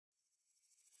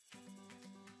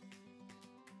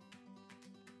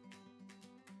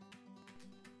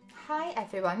Hi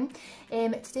everyone,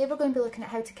 today we're going to be looking at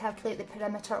how to calculate the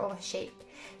perimeter of a shape.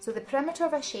 So the perimeter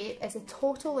of a shape is the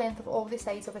total length of all the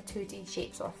sides of a 2D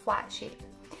shape, so a flat shape.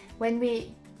 When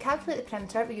we calculate the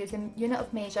perimeter we use the unit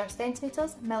of measure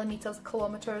centimetres, millimetres,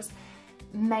 kilometres,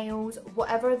 miles,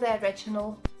 whatever the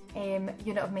original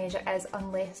unit of measure is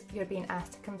unless you're being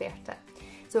asked to convert it.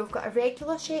 So we've got a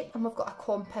regular shape and we've got a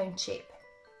compound shape.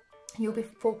 You'll be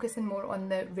focusing more on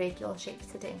the regular shapes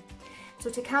today. So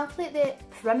to calculate the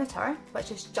perimeter, which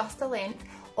is just the length,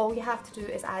 all you have to do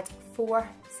is add 4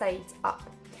 sides up.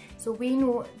 So we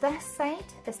know this side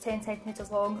is 10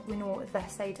 centimetres long, we know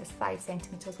this side is 5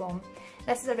 centimetres long.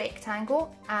 This is a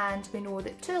rectangle and we know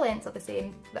that 2 lengths are the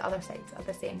same, the other sides are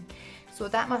the same. So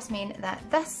that must mean that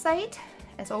this side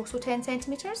is also 10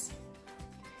 centimetres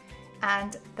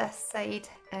and this side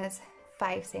is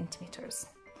 5 centimetres.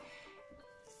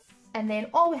 And then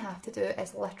all we have to do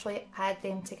is literally add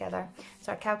them together.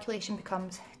 So our calculation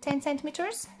becomes 10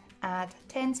 centimetres, add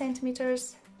 10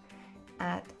 centimetres,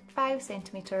 add 5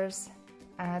 centimetres,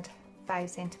 add 5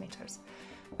 centimetres,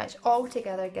 which all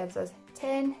together gives us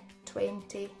 10,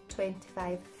 20,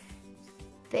 25,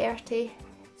 30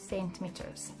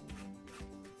 centimetres.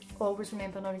 Always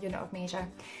remember our unit of measure.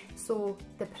 So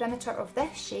the perimeter of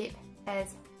this shape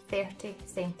is 30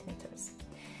 centimetres.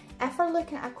 If we're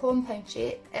looking at a compound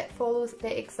shape, it follows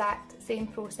the exact same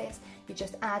process. You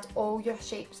just add all your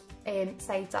shapes,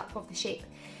 sides up of the shape.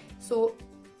 So,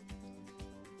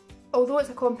 although it's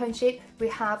a compound shape, we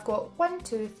have got 1,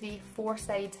 2, 3, 4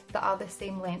 sides that are the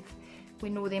same length.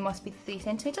 We know they must be 3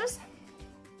 centimetres.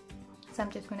 So I'm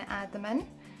just going to add them in.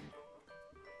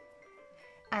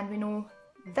 And we know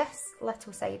this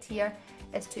little side here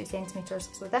is 2 centimetres.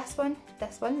 So this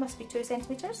one must be 2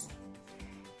 centimetres.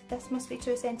 This must be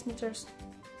 2 centimetres,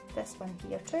 this one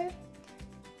here too,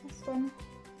 this one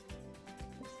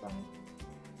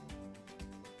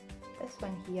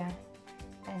here,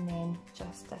 and then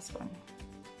just this one.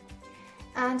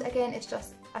 And again, it's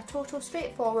just a total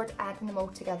straightforward adding them all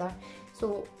together.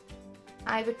 So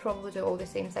I would probably do all the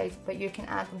same sides, but you can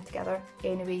add them together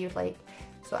any way you'd like.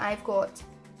 So I've got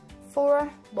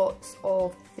 4 lots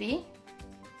of 3.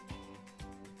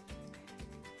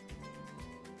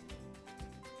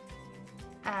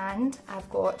 And I've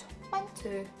got 1,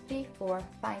 2, 3, 4,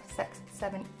 5, 6,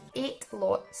 7, 8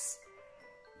 lots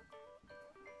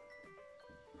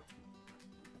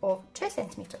of 2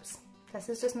 centimetres. This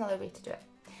is just another way to do it.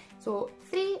 So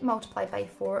 3 multiplied by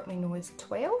 4 we know is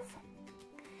 12.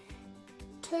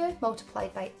 2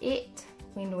 multiplied by 8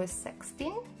 we know is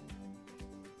 16.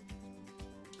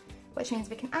 Which means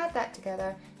we can add that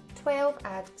together. 12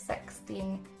 add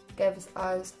 16 gives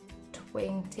us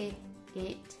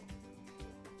 28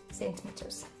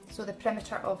 centimetres. So the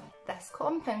perimeter of this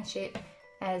compound shape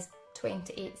is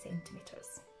 28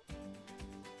 centimetres.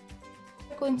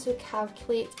 We're going to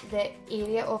calculate the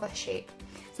area of a shape.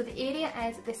 So the area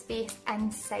is the space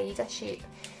inside a shape.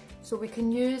 So we can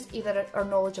use either our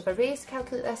knowledge of arrays to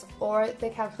calculate this, or the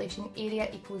calculation area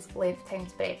equals length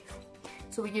times breadth.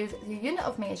 So we use the unit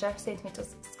of measure,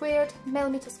 centimetres squared,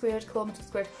 millimetres squared, kilometres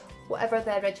squared, whatever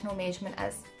the original measurement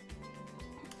is.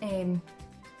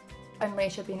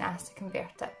 Unless you're being asked to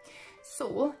convert it.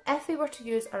 So if we were to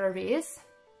use our arrays,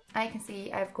 I can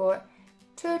see I've got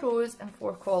 2 rows and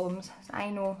 4 columns. So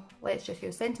I know, let's just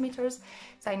use centimetres.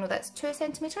 So I know that's 2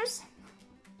 centimetres.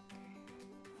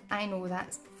 I know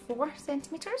that's 4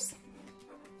 centimetres.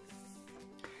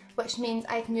 Which means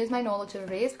I can use my knowledge of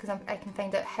arrays because I can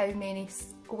find out how many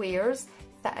squares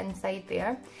fit inside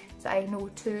there. So I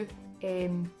know 2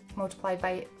 multiplied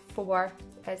by 4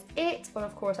 is 8, or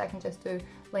of course I can just do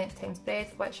length times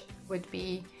breadth, which would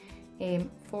be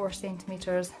 4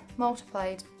 centimetres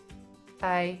multiplied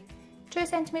by 2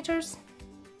 centimetres,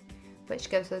 which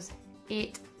gives us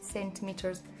 8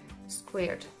 centimetres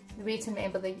squared. The way to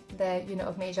remember the unit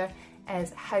of measure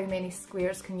is how many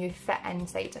squares can you fit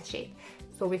inside a shape.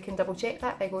 So we can double check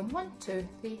that by going 1, 2,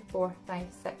 3, 4, 5,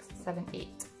 6, 7,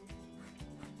 8.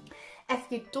 If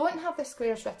you don't have the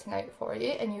squares written out for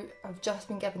you and you have just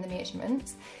been given the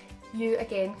measurements, you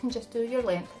again can just do your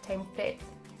length times breadth.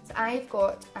 So I've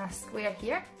got a square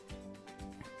here,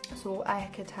 so I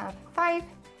could have 5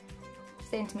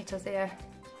 centimetres there,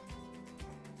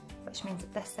 which means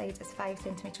that this side is 5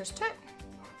 centimetres too,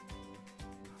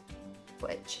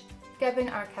 which, given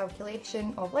our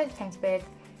calculation of length times breadth,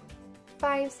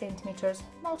 5 centimetres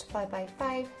multiplied by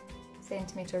 5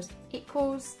 centimetres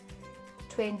equals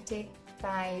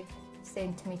 25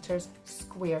 centimetres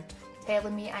squared,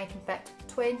 telling me I can fit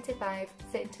 25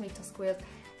 centimetres squared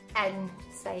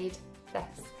inside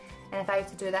this. And if I were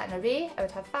to do that in an array, I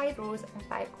would have 5 rows and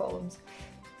 5 columns.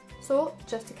 So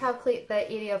just to calculate the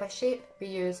area of a shape, we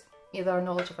use either our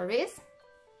knowledge of arrays,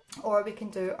 or we can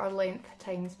do our length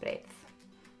times breadth.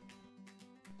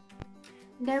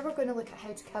 Now we're going to look at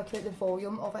how to calculate the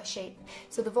volume of a shape.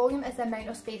 So the volume is the amount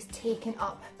of space taken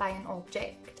up by an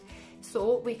object.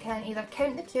 So we can either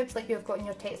count the cubes like you've got in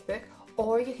your textbook,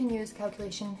 or you can use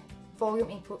calculation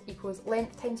volume equals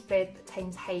length times breadth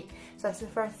times height. So this is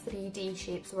for a 3D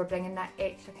shape, so we're bringing that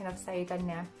extra kind of side in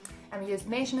there. And we use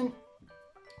measurement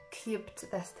cubed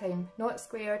this time, not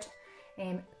squared,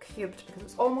 cubed, because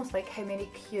it's almost like how many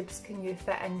cubes can you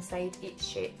fit inside each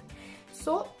shape.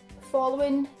 So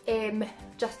following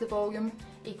just the volume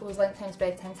equals length times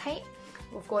breadth times height,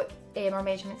 we've got our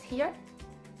measurements here.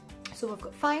 So we've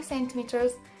got 5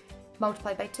 centimetres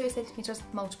multiplied by 2 centimetres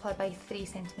multiplied by 3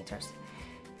 centimetres.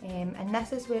 And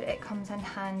this is where it comes in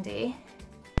handy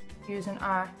using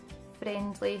our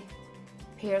friendly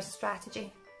pairs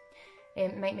strategy.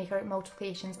 It might make our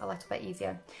multiplications a little bit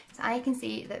easier. So I can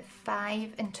see that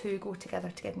 5 and 2 go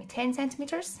together to give me 10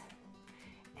 centimetres,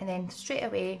 and then straight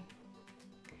away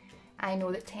I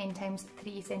know that 10 times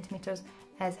 3 centimetres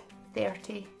is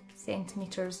 30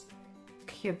 centimetres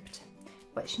cubed,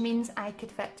 which means I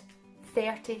could fit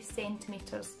 30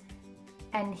 centimetres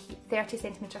in 30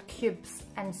 centimetre cubes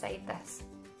inside this.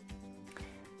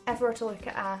 If we were to look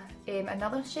at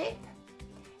another shape,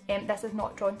 this is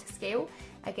not drawn to scale.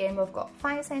 Again, we've got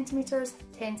 5 centimetres,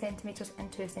 10 centimetres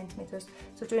and 2 centimetres.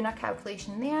 So doing our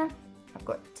calculation there, I've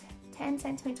got 10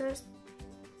 centimetres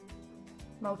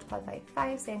multiplied by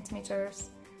 5 centimetres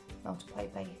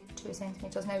multiplied by 2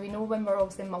 centimetres. Now we know when we're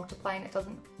obviously multiplying, it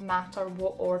doesn't matter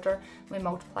what order we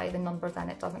multiply the numbers in.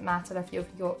 It doesn't matter if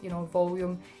you've got, you know,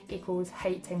 volume equals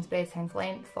height times breadth times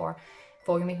length, or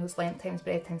volume equals length times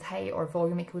breadth times height, or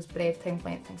volume equals breadth times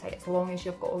length times height. As long as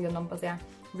you've got all your numbers there.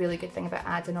 Really good thing about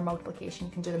adding or multiplication,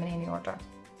 you can do them in any order.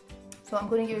 So I'm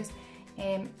going to use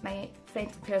my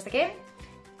friendly pairs again.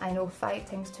 I know 5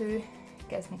 times 2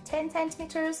 gives me 10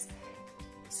 centimetres.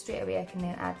 Straight away I can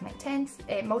then add my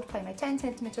multiply my 10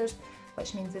 centimetres,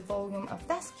 which means the volume of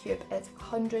this cube is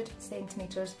 100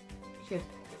 centimetres cubed,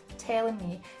 telling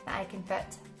me that I can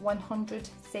fit 100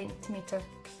 centimetre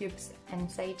cubes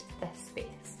inside this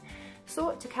space.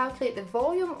 So to calculate the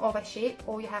volume of a shape,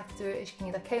 all you have to do is you can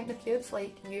either count the cubes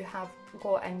like you have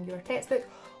got in your textbook,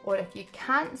 or if you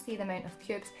can't see the amount of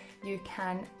cubes, you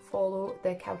can follow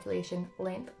the calculation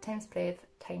length times breadth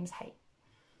times height.